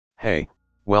Hey,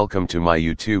 welcome to my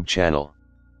YouTube channel.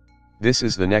 This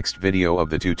is the next video of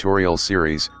the tutorial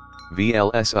series,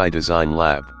 VLSI Design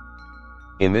Lab.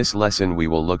 In this lesson we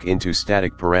will look into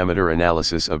static parameter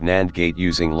analysis of NAND gate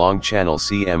using long channel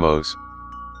CMOS.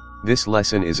 This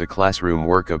lesson is a classroom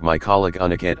work of my colleague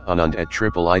Aniket Anand at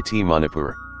IIIT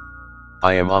Manipur.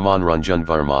 I am Aman Ranjan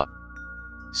Varma.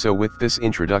 So with this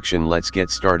introduction, let's get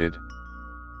started.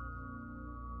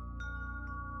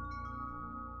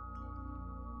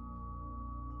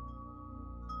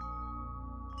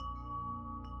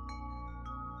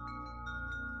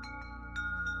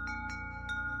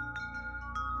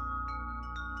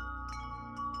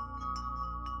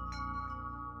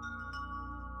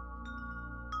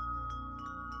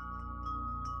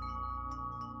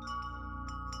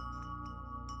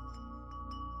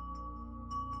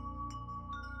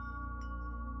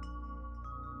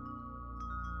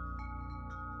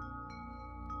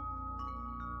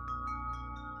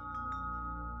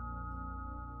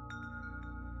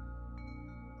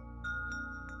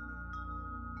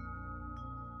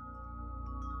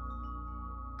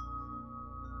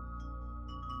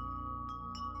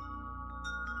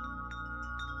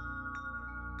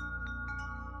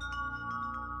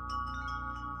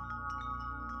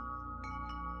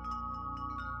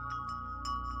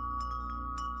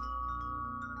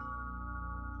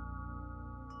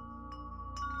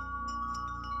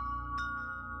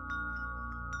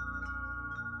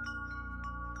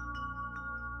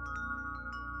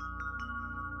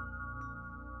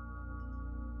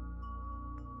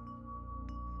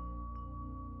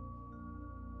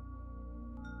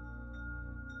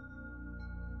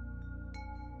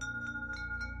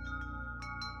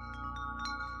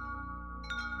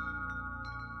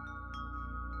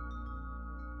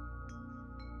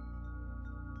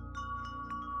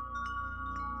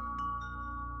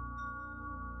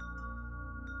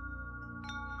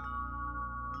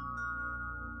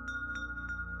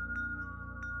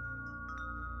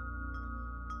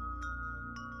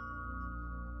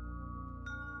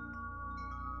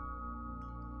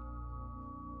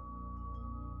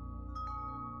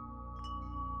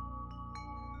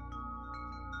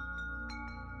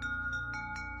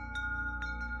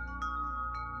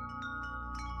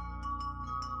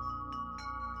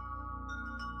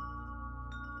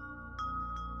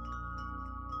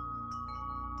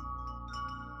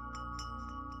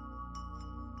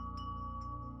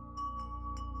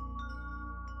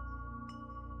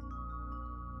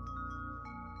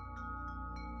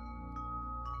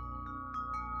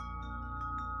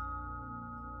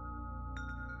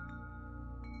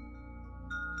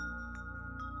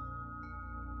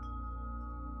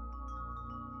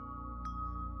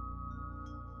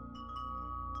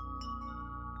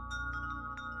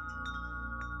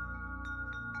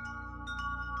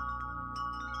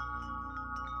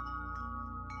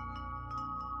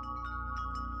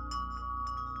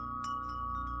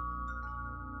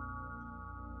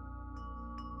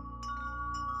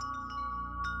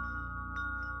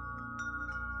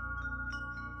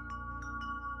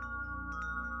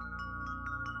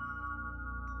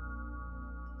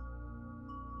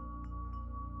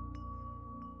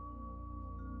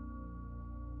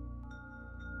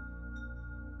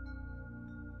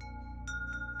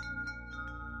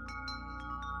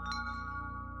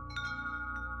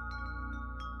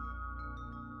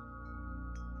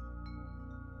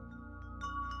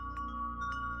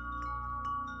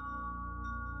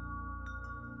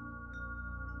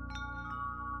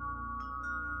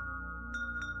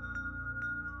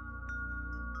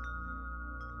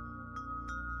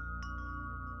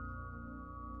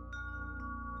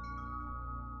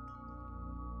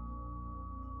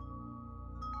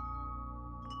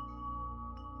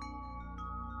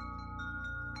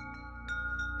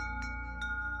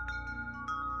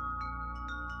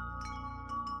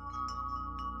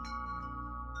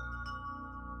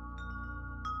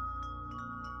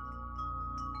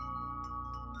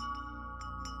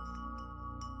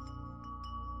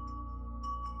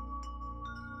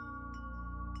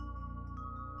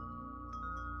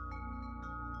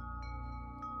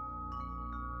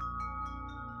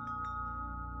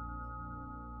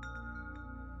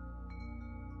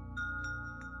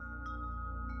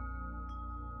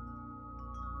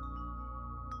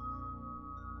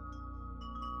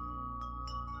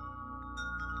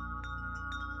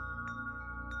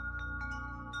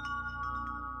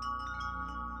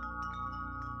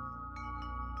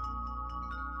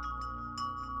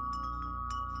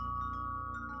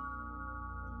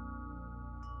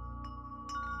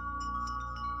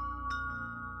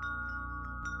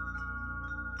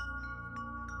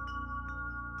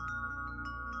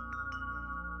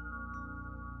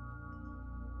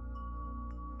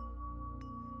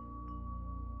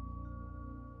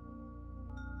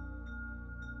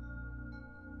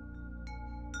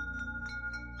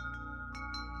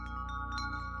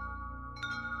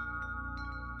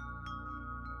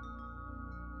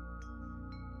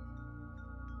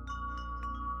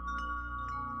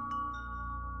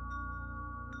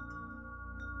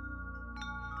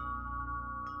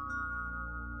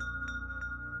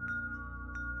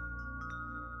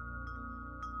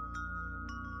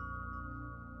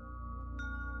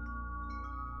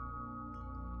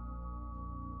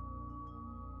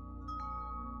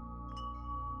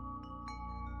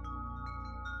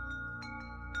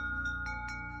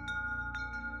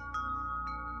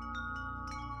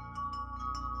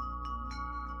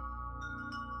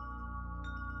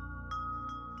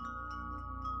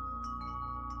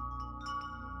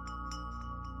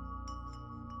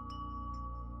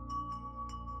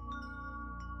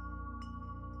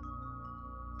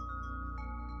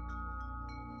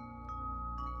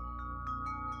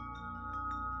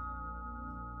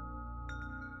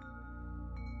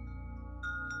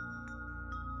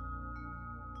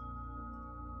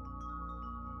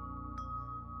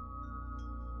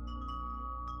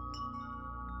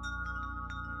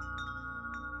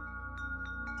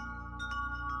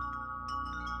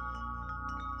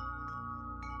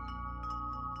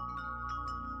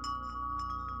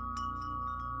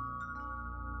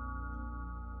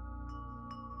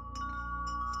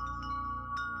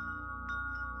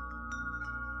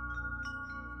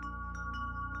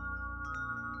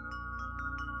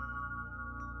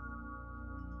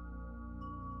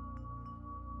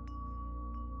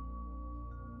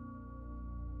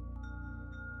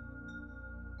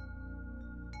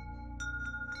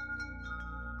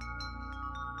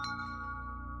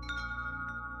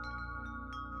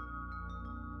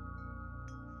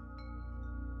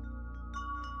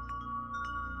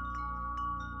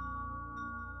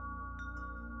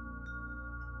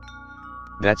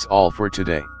 That's all for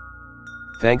today.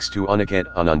 Thanks to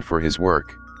Aniket Anand for his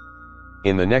work.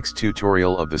 In the next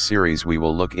tutorial of the series we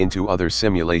will look into other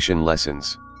simulation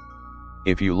lessons.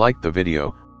 If you liked the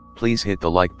video, please hit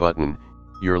the like button.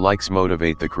 Your likes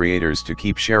motivate the creators to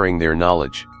keep sharing their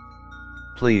knowledge.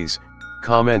 Please,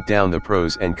 comment down the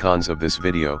pros and cons of this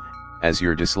video, as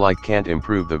your dislike can't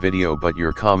improve the video but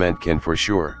your comment can for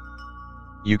sure.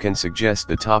 You can suggest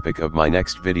the topic of my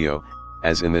next video,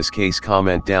 as in this case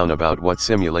comment down about what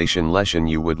simulation lesson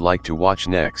you would like to watch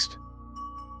next.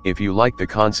 If you like the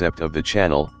concept of the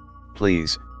channel,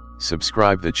 please,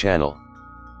 subscribe the channel.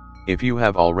 If you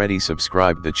have already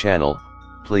subscribed the channel,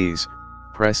 please,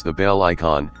 press the bell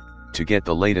icon, to get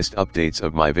the latest updates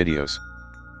of my videos.